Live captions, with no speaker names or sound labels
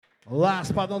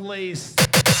Last but not least,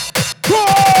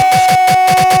 Kracker!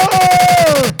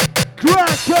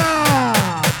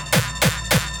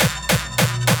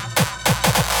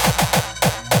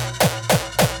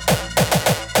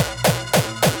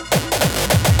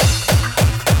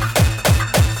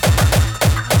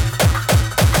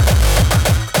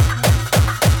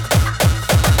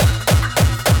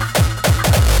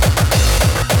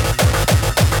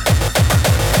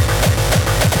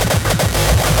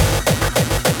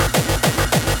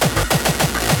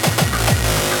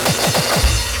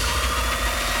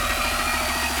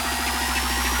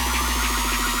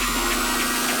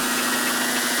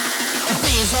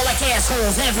 All like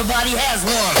assholes, everybody has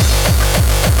one.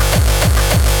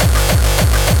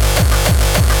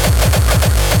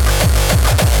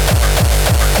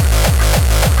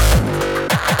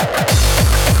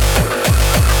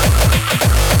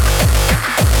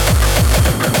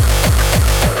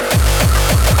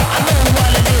 I know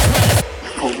what it is when it's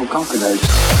Hoe kanker uit.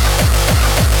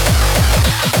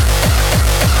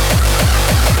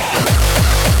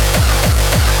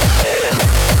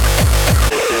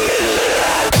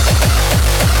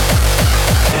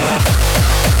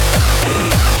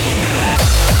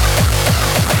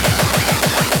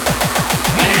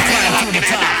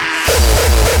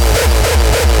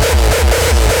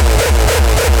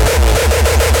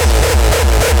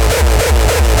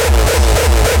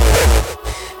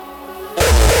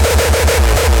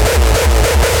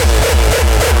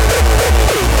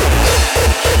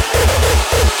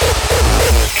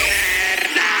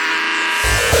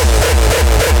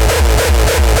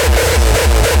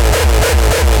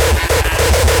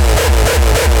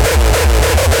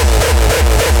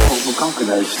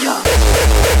 Ja.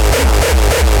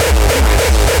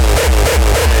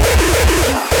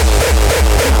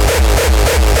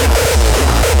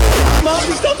 Man,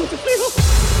 die staat op de film.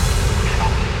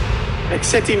 Ik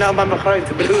zit hier nou bij mijn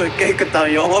grote broer. Kijk het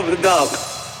dan, jongen, op de dag.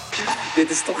 Dit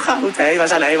is toch goud, hè? We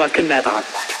zijn helemaal knetter.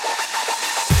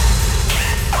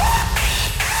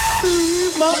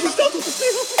 Man, die staat op de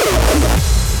film.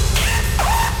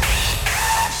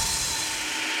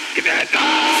 Knetter!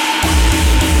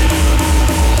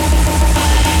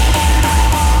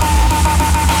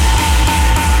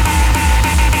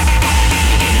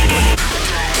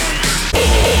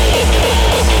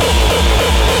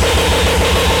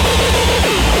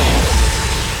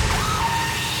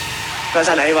 We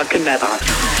zijn helemaal knetter.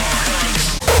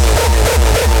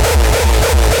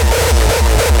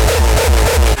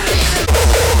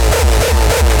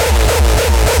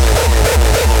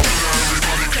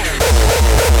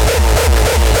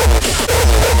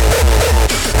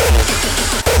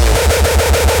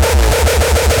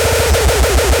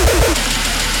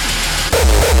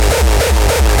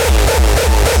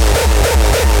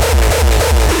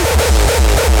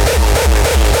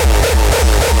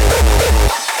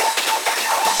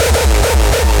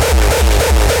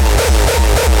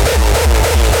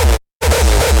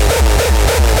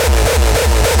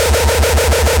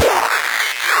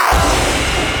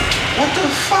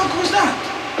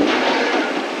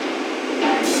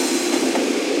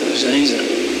 Zijn ze?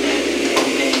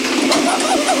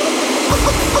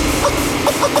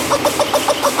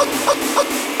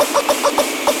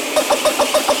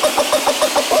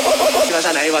 We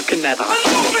zijn helemaal knetter.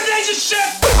 Hallo met deze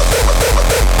chef!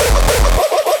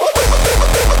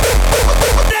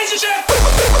 Deze chef!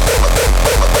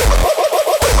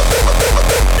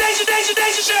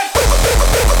 Deze chef!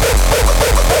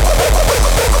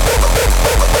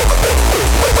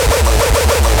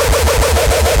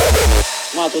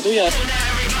 Maat, wat doe je?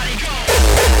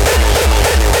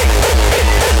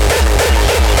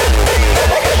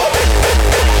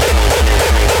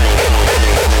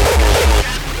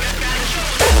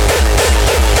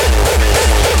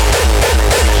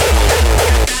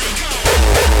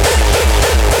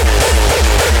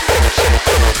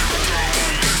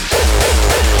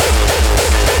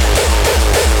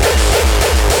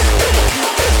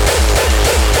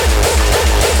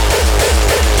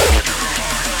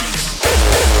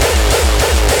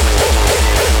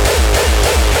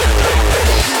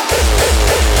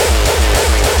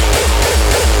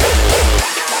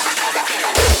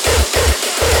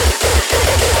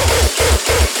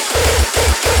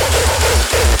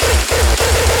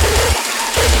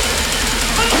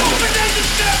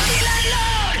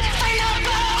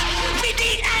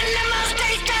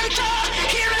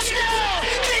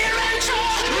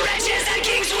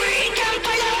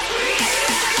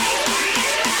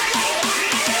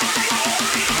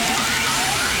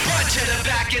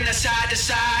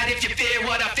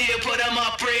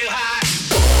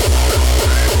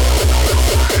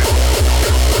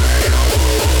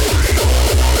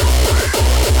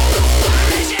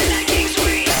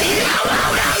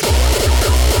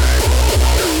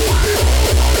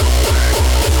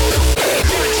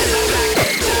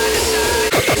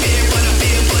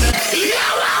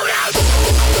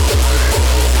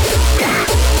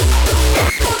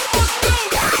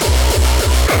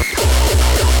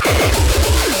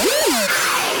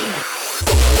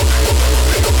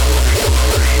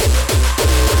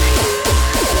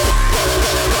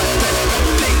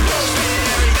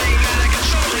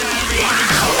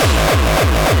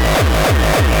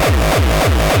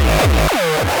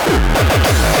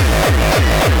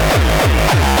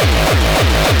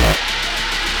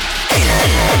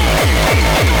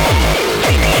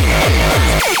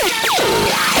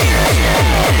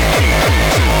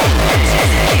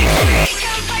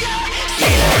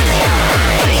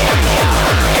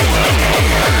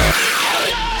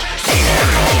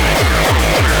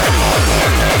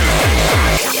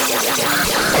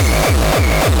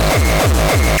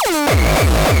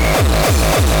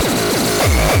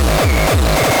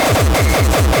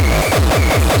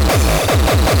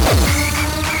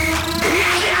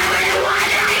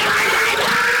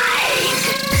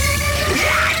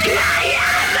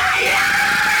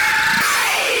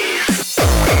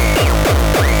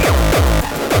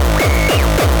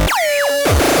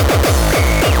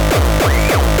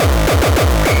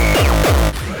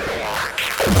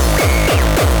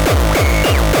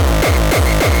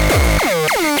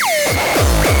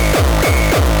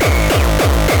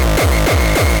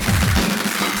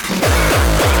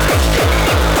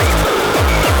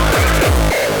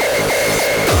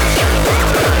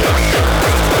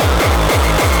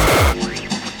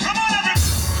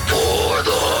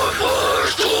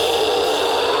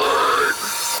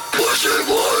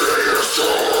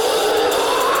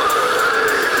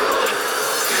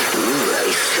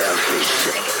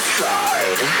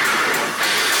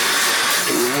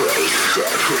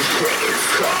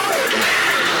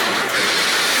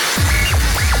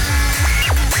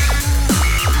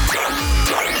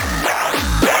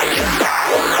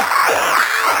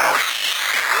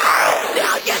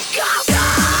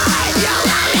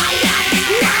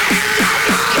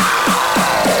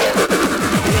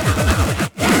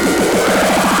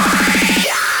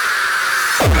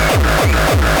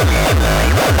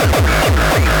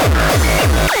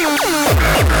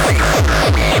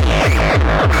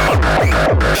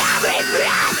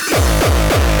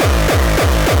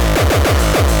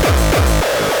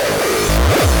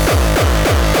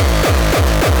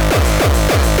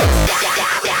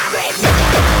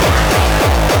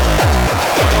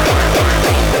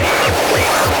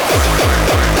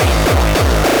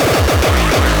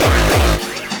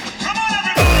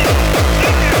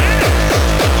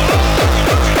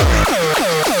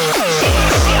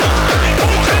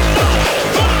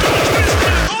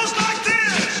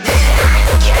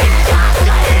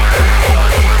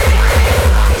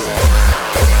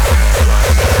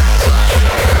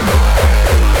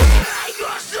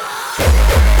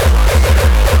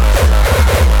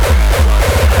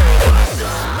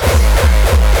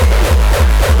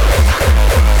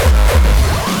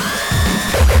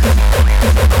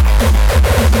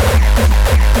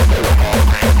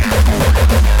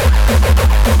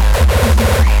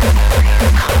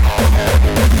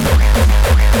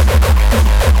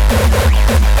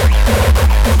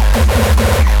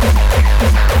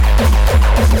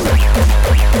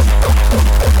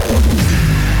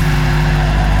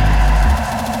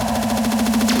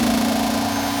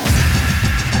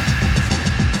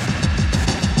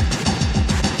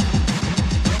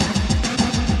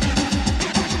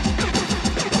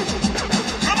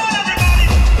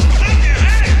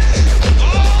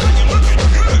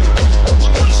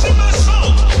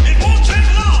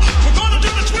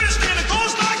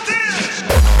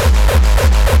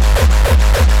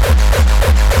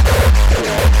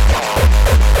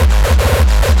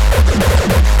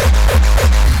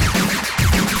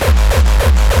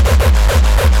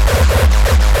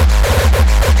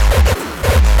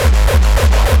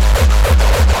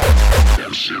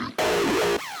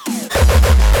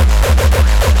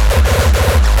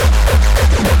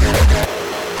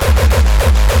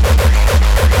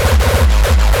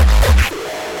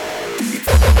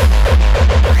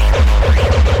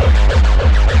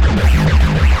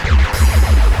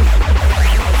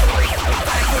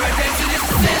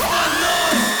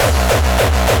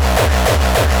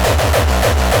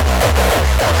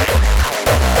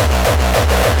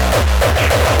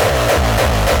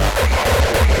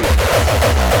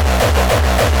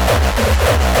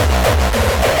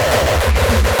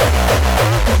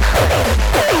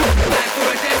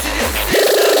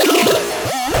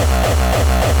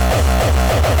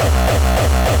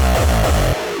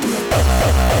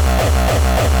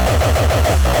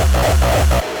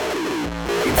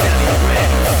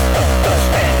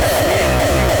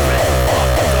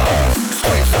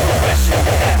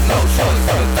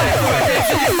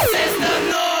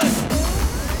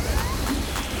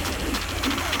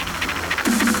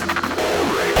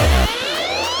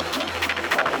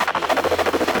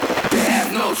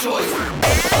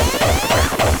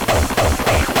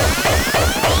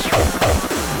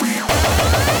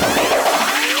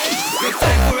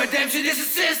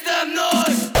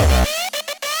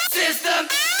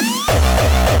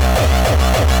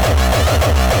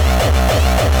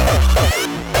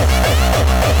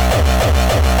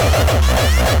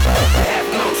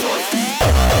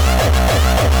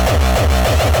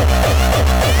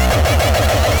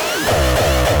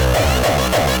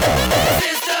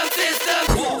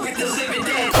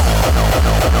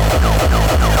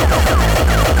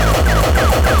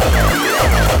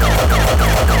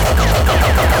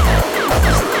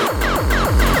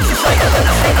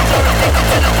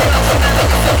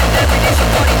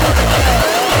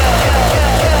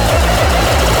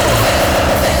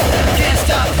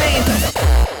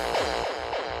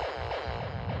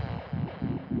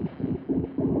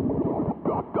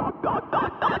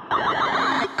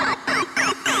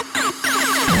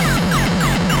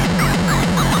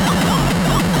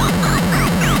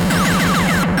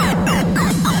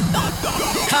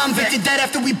 Convicted that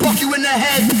after we buck you in the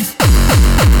head.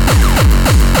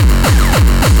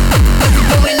 Every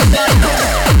bullet in your body goes.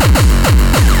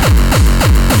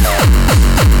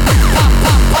 Pop,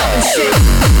 pop, pop and shit.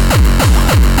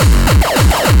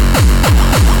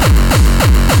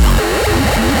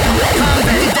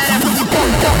 Convicted that after we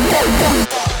buck.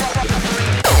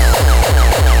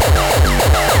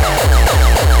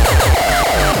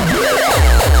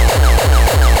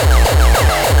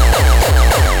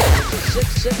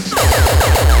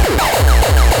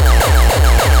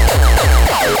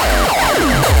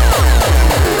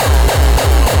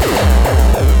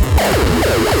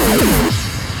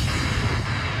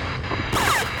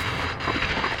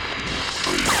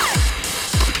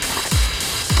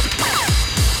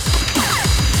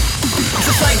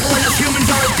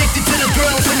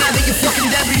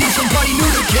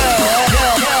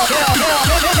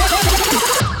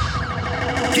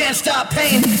 Can't stop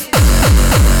pain. Convicted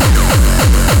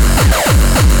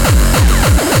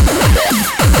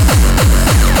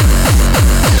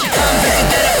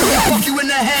that after we fuck you in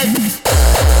the head.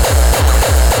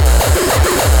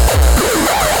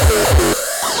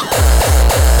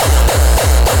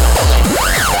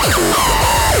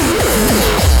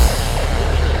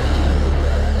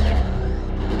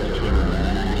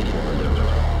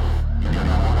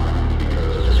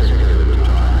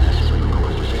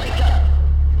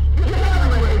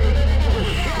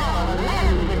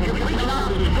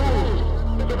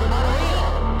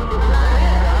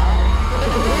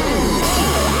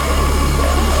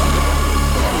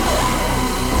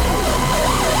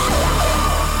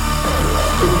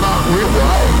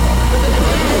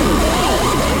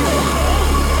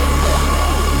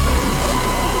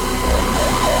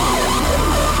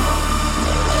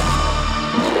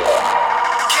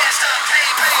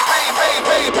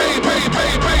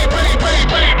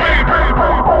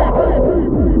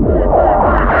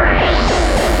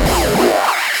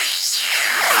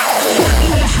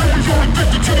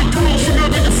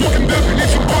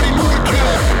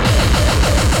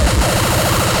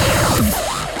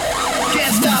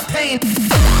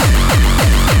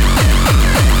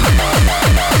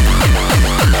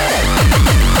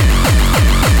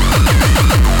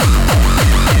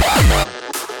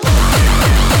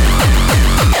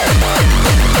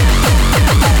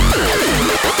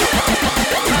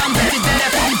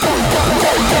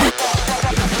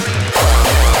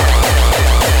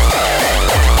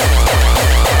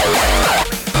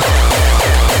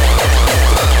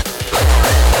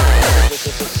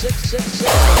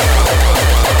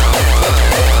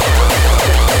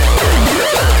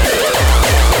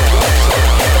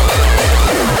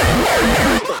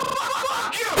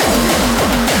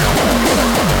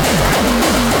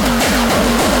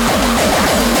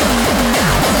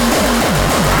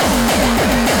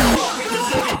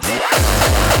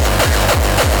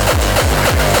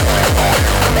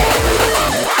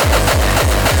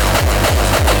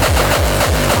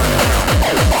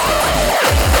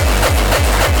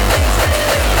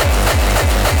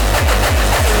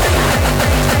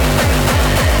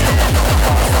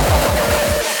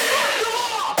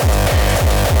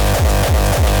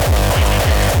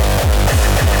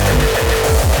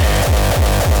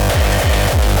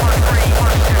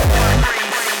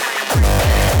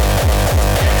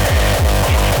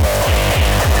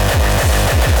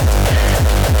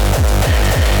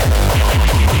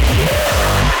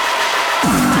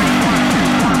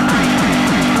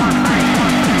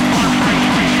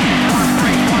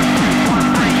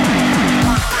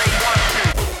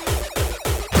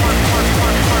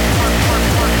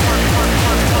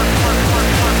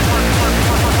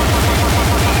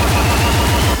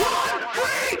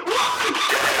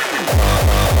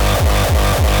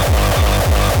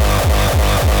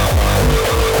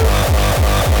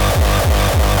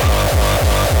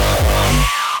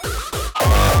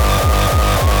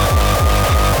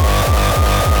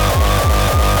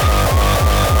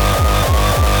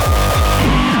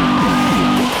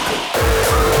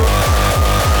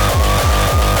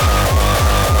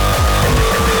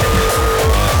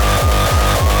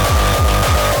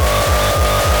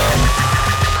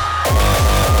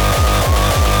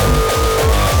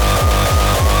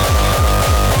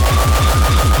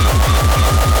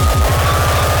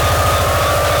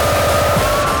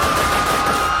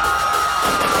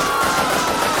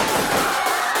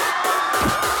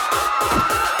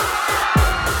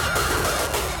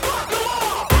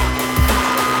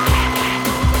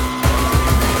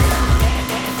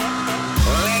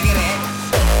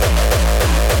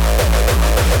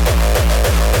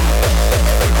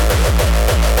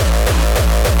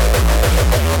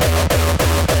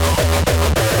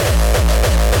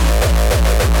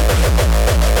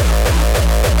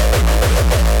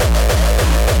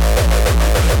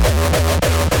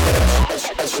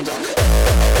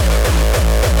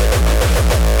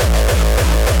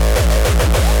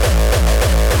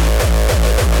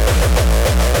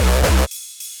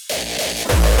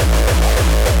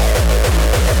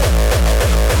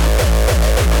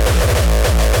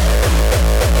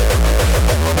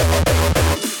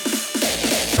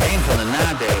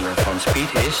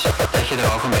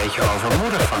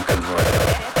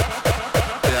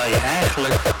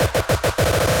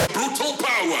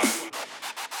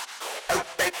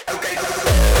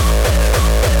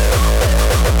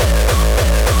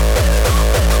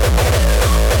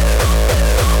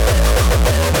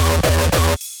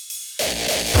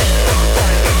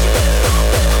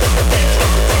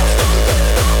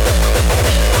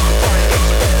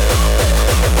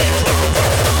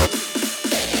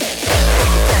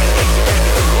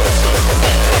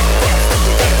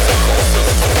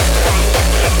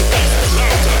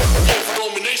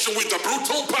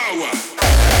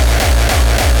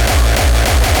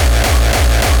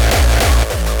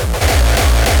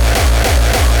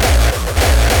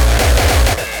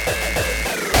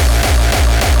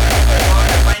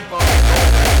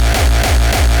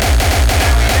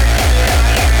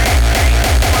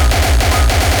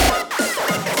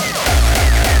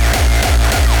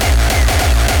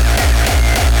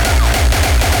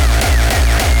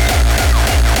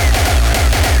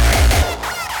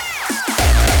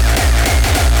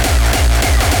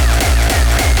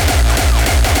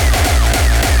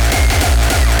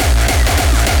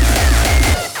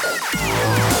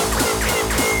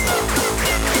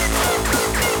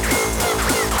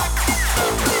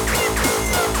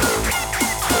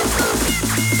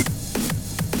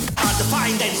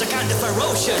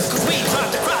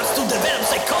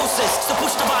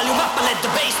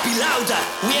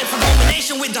 louder. We aim for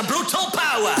domination with the brutal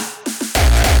power.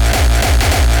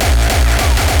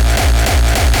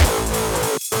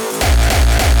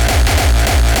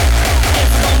 Aim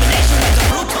for domination with the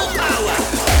brutal power.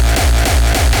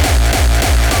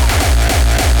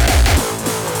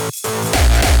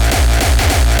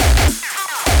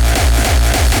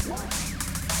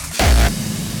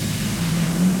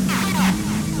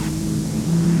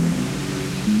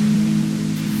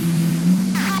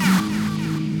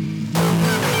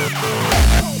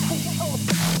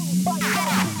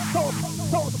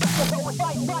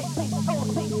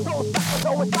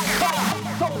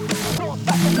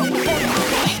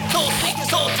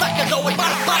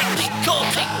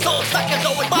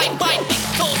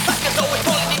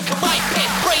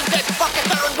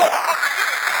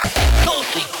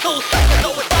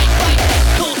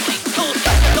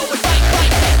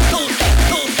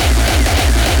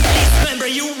 Remember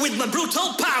you with my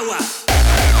brutal power.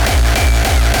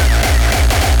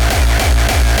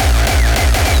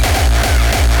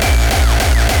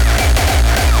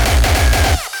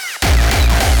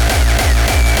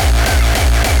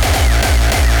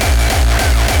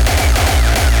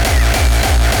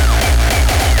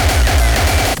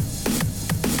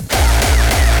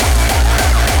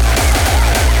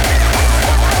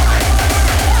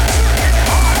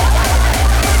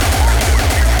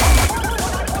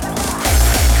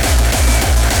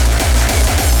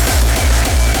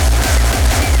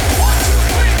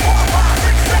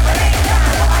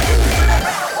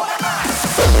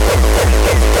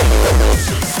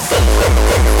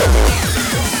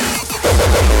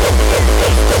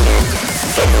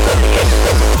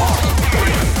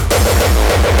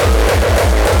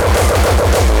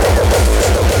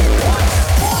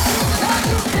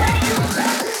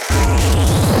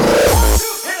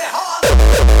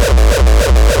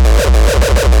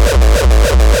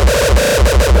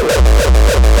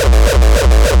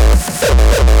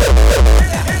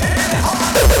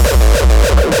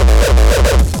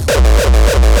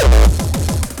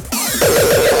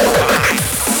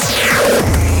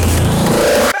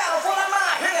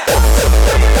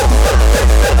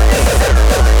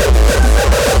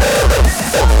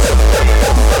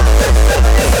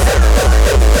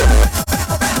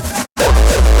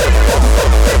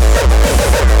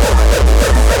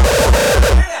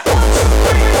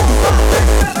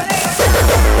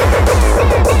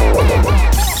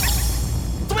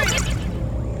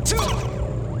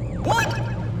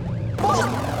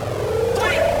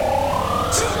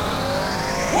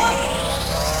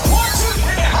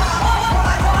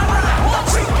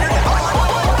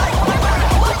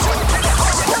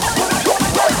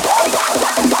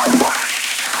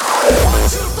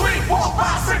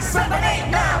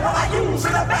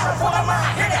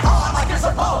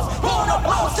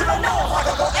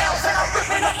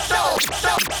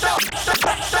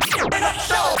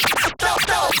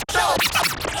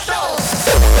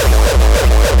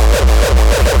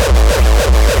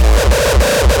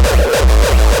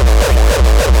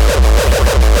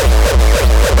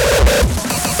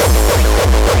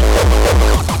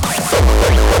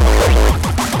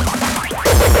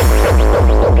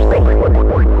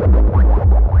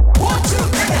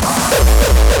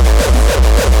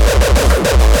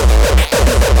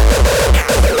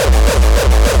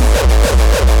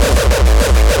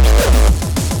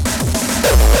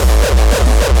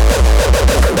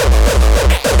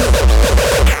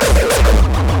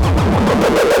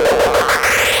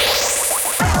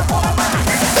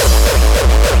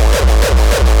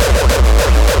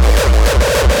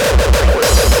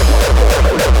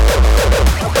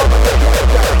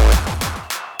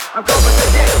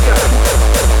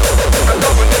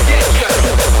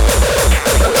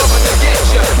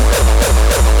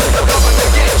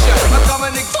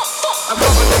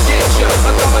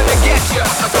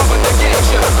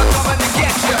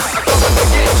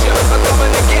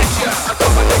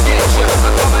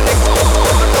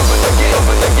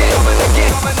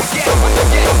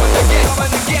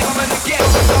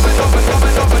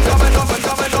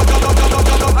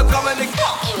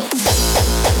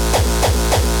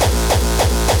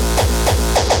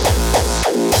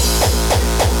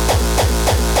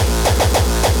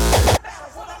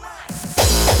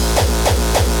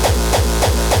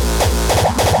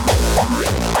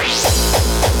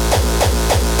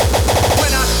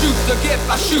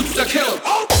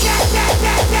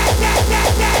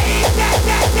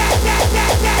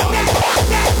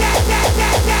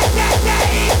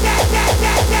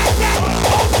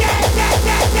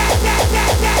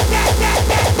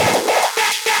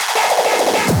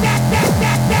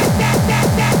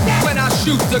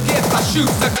 shoot the gift, I shoot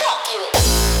the.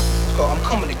 So I'm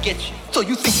coming to get you. So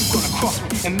you think you're gonna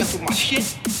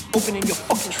shit, opening your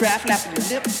fucking trap, flapping your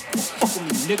lip. Don't fuck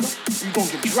with me, nigga. You gon'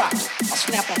 get dropped. I'll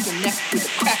snap off your neck with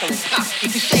a cracker and pop.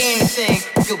 If you say anything,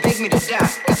 you'll beg me to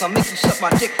die. If I make you suck my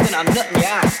dick, then I'll nut in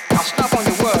your eye. I'll stomp on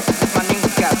your world if my name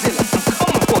was Godzilla. I'm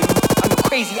coming for you. I'm the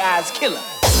crazy eyes killer.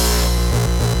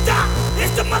 Stop!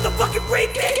 It's the motherfucking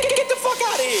break, man! Get the fuck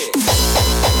out of here!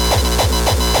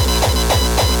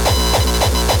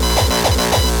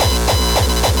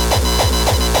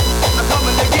 I'm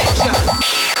coming to get ya.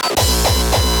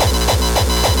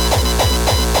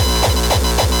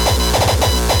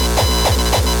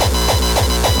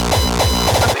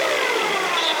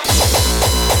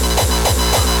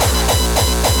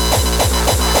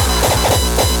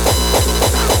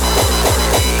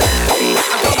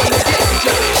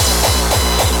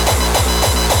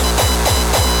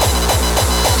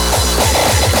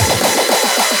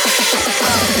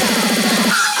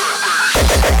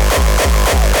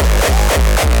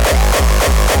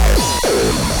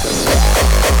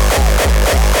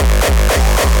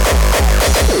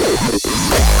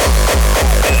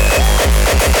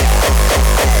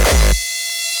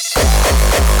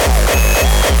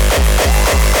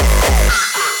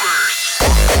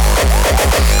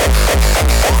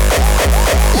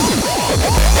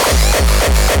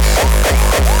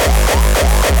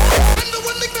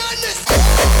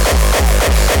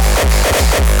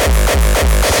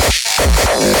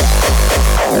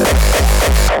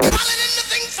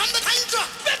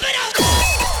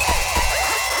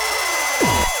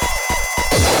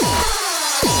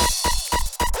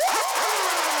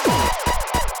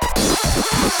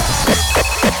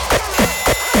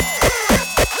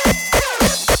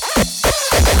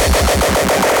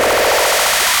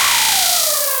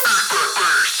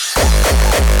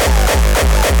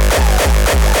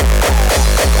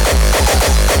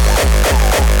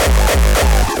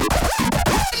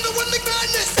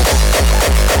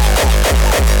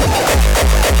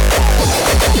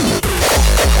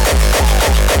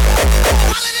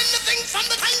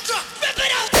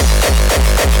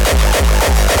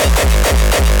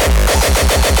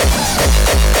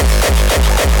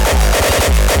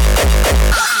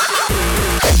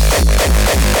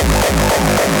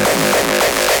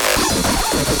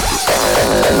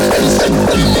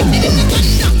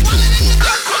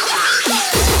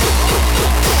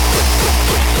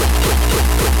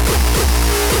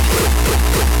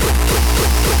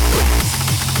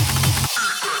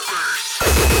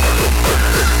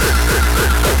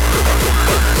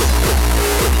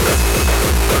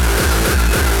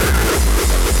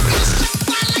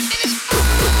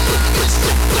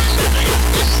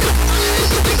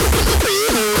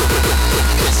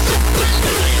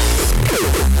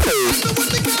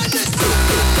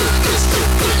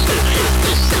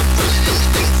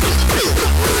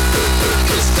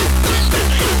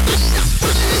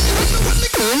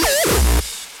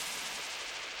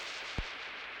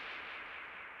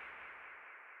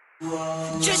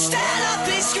 Just stand up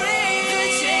and scream.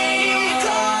 The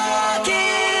clock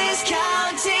is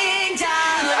counting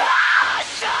down.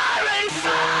 Siren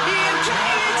fire. You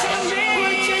came to me.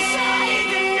 Would you say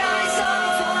the nights are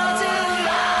far too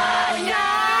long?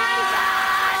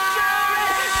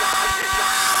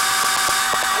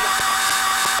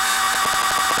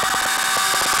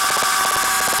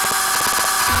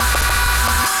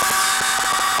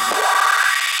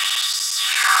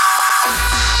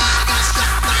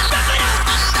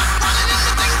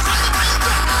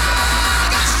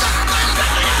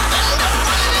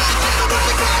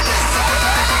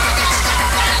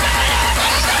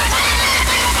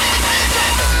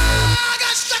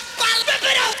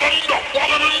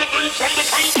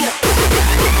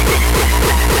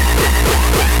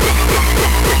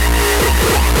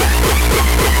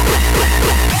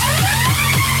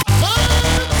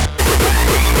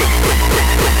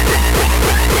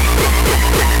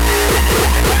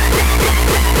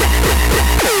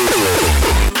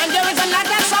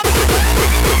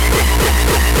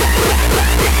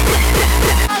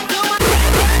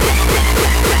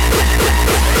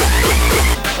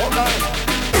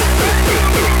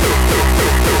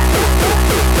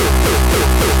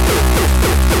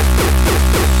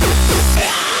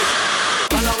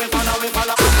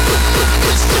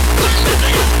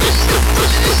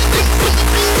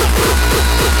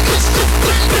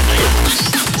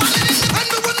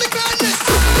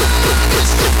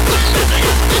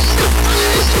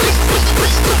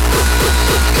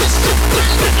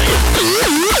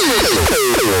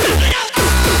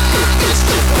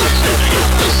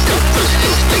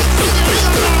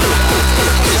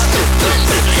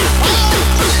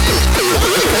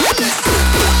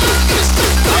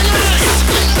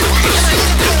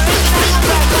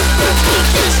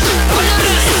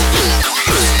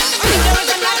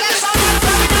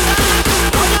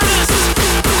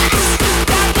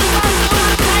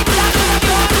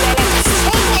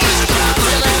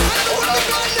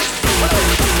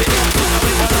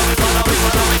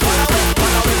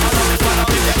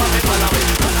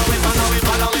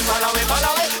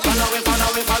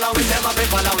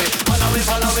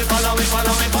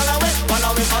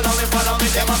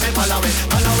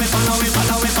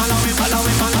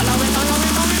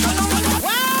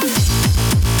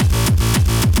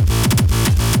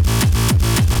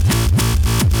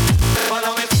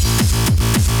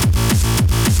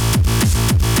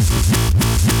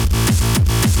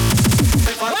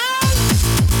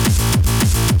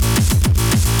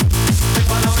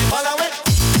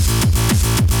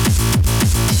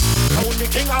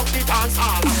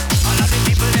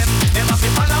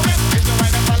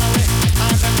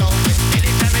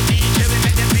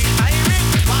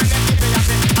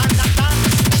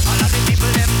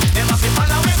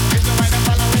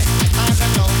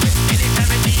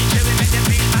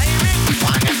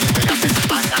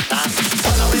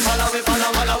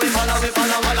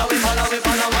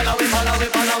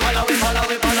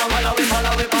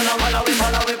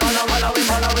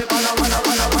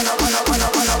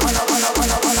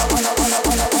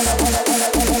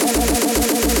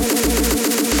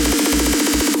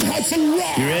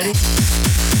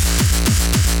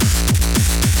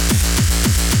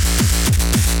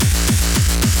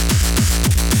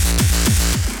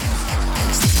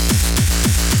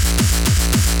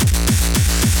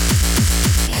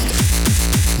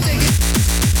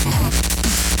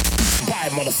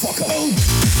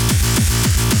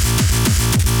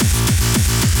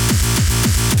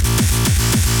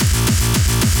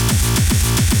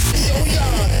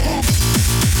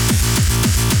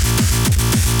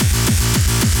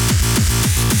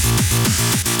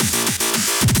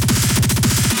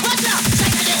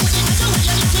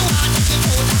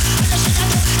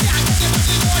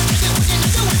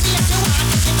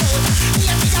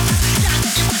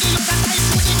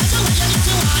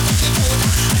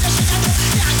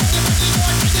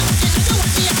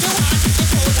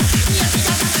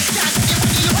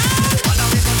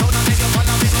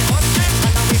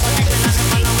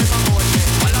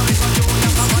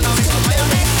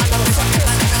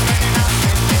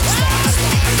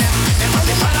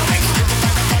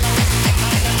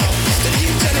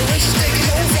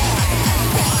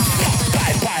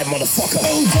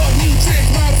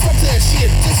 shit.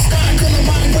 Just starting on the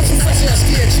mind, what's fresh as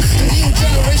sketch. The new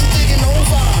generation taking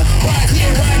over. Right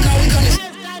here, right now, we gonna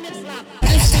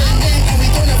live still in game and we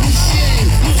don't have any shame.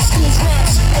 New school's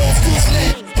rocks, old school's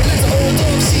lame. But let the old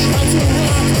dog see how to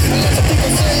rock. And let the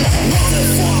people say, what the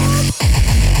fuck?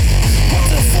 What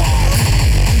the fuck?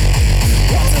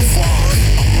 What the fuck?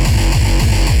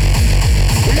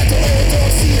 We let the old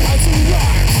dog see how to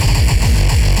rock.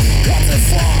 What the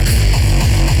fuck?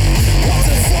 What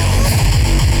the fuck?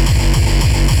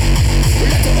 We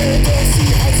let the old dog see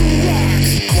how to rock.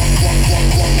 What the fuck?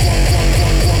 What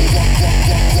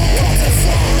the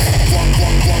fuck?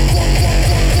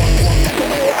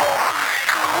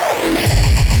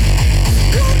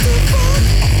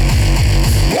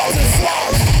 What the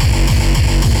fuck?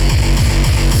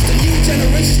 The new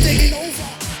generation taking over.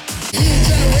 New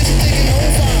generation taking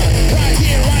over. Right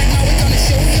here, right now, we're gonna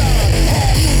show ya.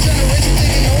 New generation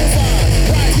taking over.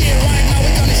 Right here, right now,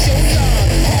 we're gonna show ya.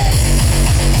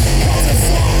 What the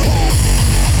fuck?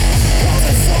 What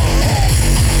the fuck?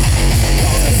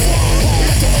 What the fuck?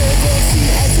 Let the old girl see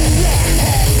how to rock.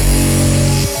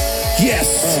 Yes,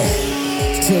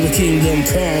 till the kingdom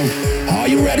come. Are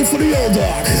you ready for the old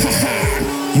dog?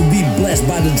 You be blessed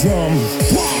by the drum.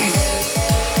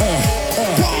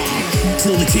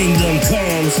 Till the kingdom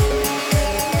comes.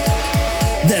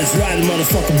 That's right, the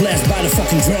motherfucker blessed by the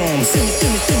fucking drums. Give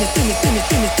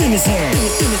me some.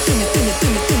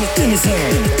 Give me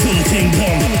some. Till the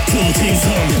kingdom. Till the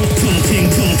kingdom. Till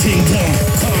the kingdom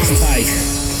comes. Like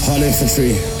hard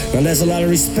infantry. Now there's a lot of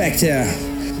respect here,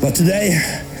 but today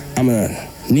I'm gonna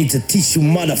need to teach you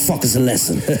motherfuckers a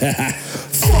lesson. Fuck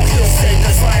your sake,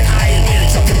 that's right, I admit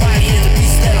it. Drop your body in the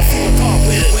beast, then I feel a car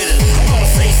with it. I'm gonna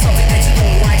say something that you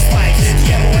don't like, Spike.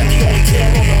 The M.O.M. the only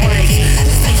killer on the mic.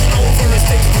 It's taking over, it's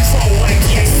taking control like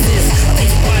the Exodus. I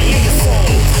think your body and your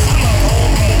soul. I'm not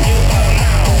home, I'm a new power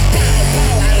now.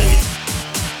 Power out of it.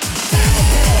 Power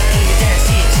out of it, that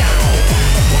shit, chow.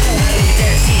 Power out of it,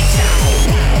 that shit, chow.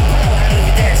 Power out of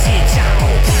it, that shit, chow.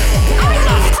 I'm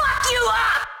gonna fuck you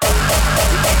up!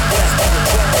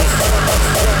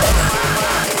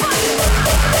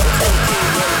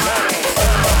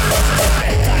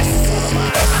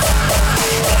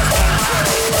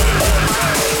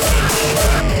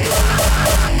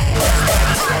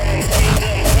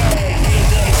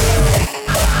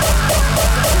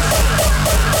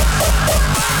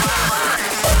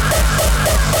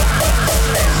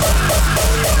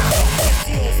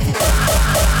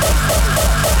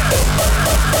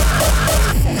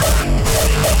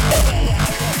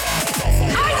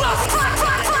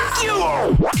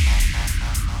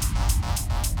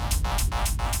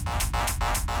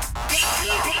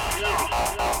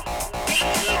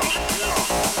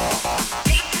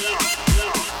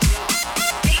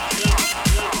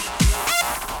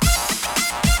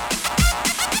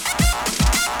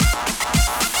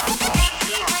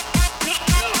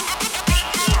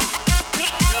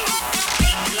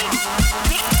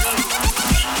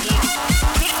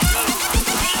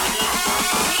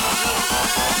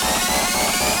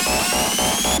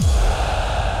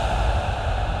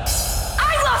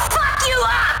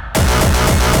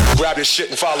 Grab your shit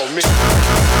and follow me.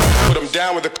 Put them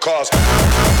down with the cause.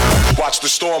 Watch the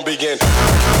storm begin.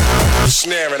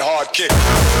 Snare and hard kick.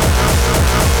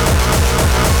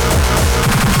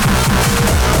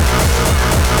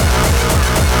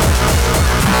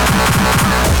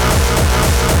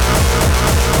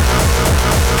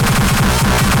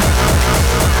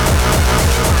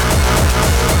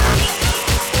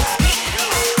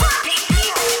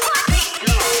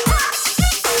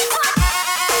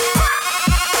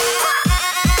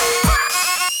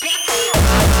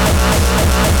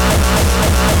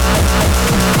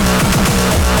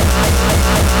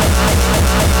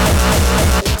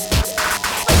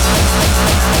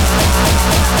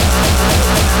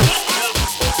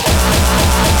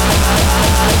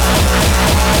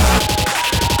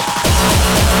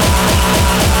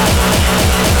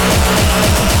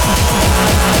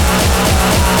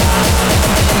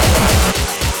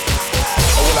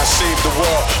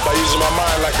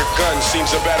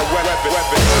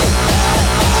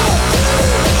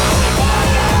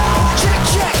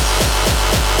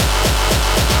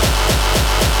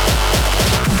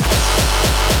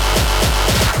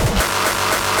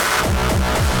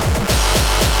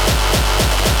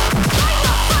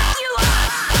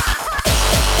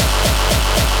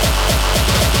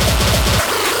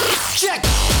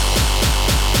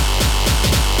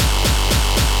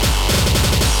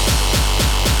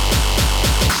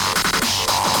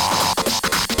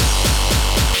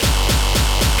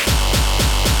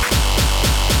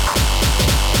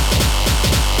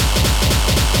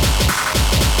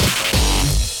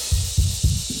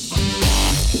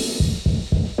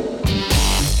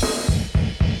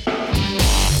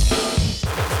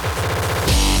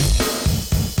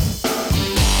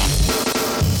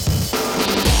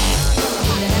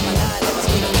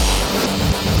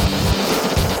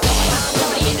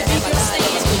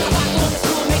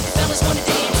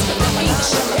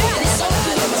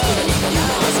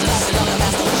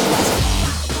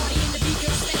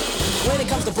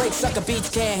 shit. Sucker beats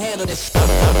can't handle this.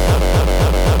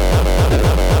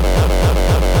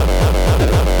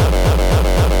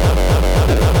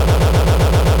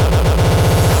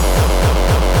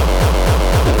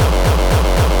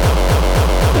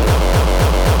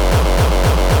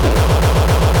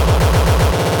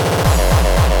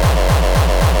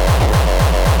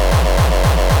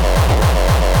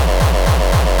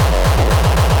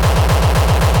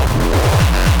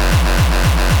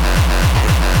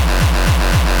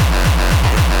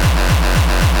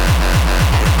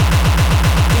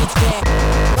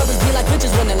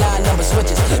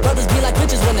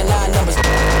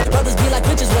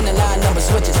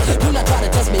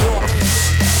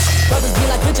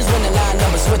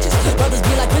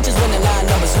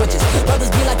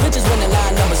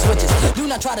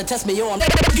 Try to test me on.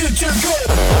 Get your go.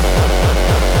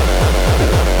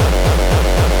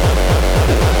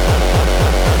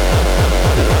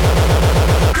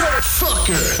 Fuck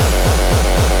it.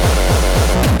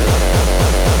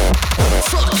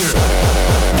 Fuck it.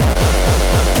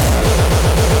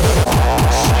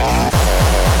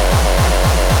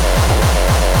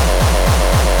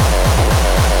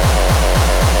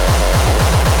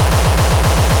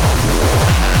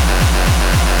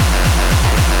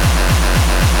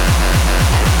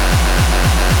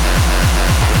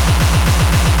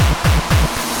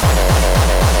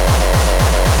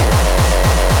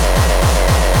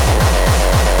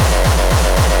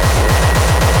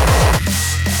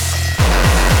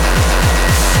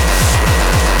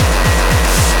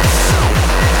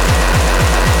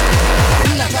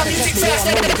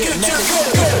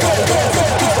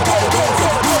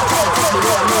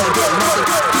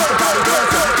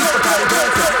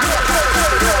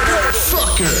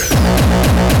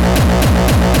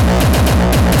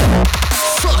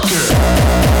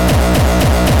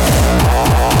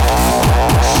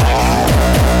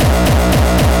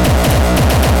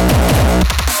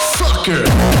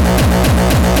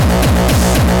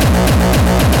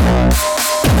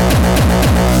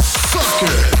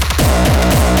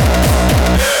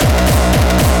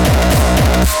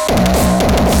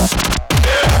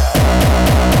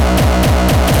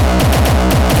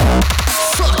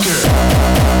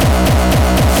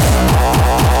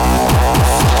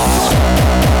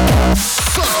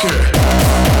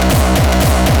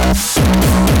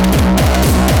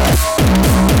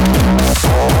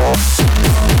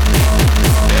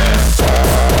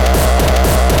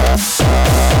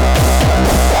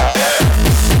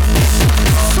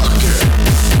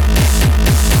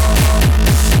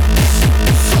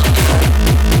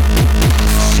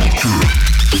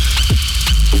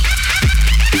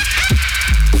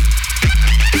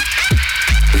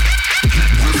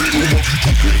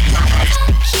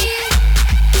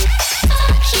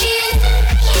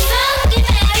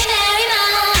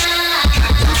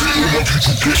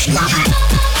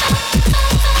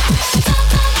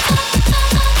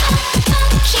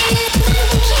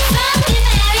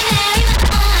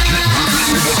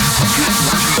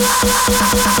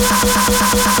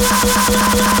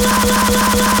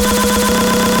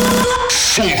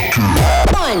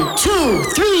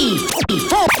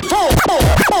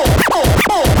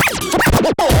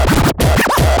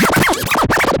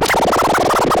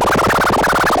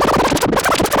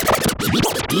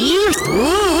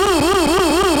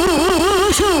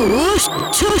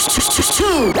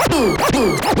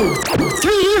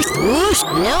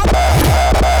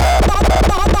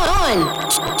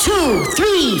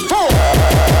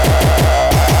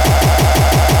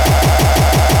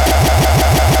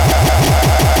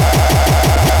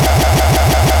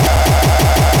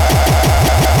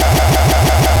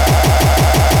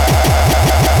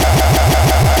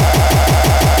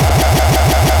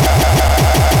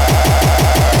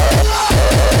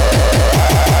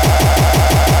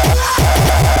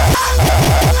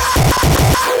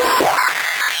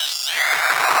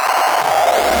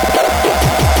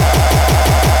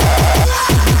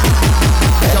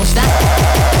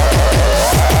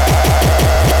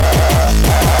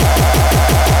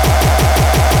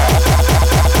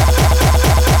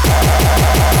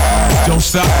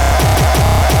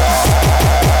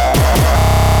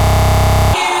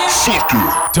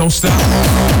 Don't stop.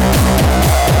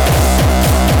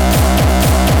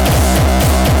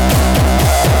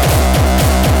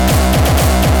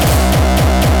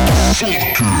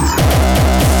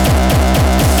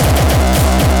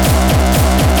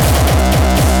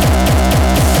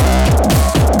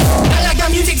 I like my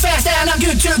music fast and I'm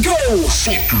good to go.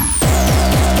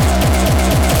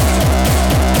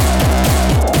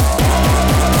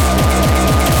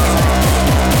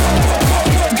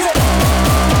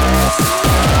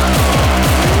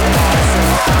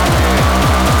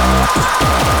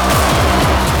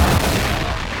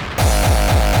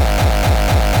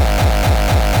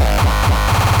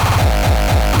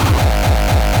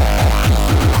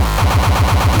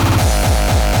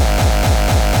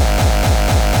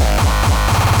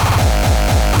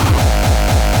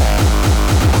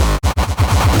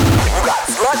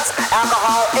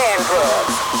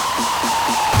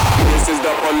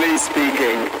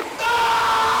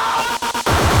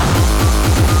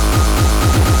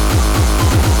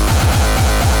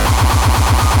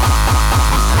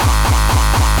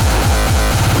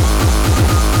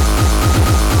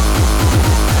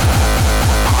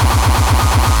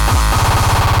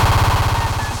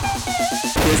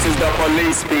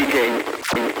 police speaking.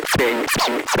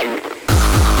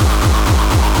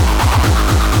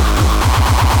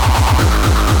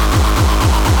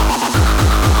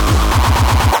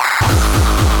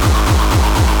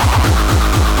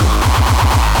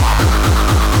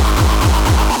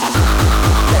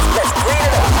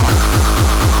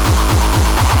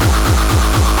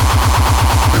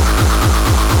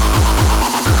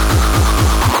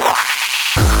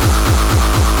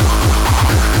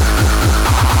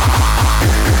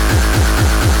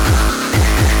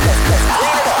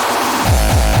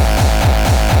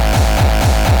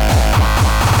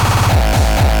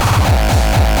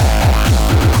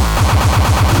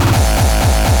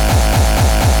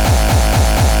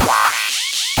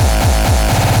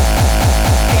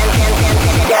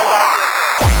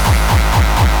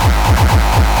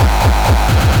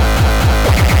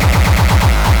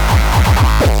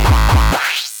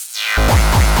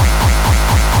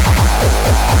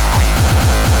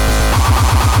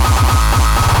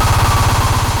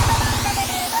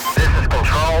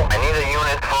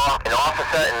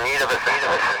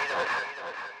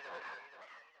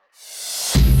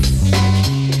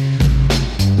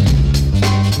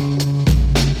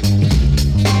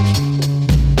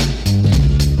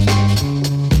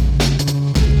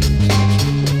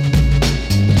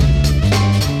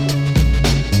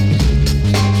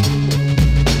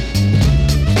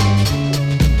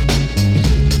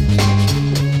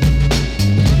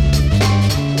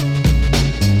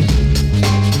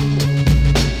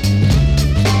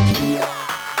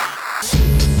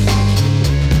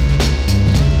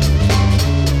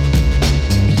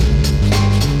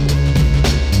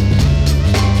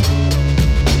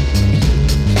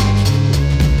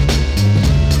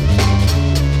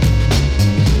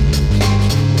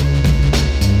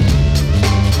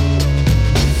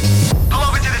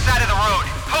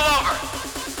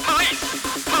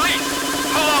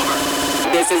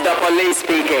 This is the police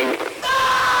speaking.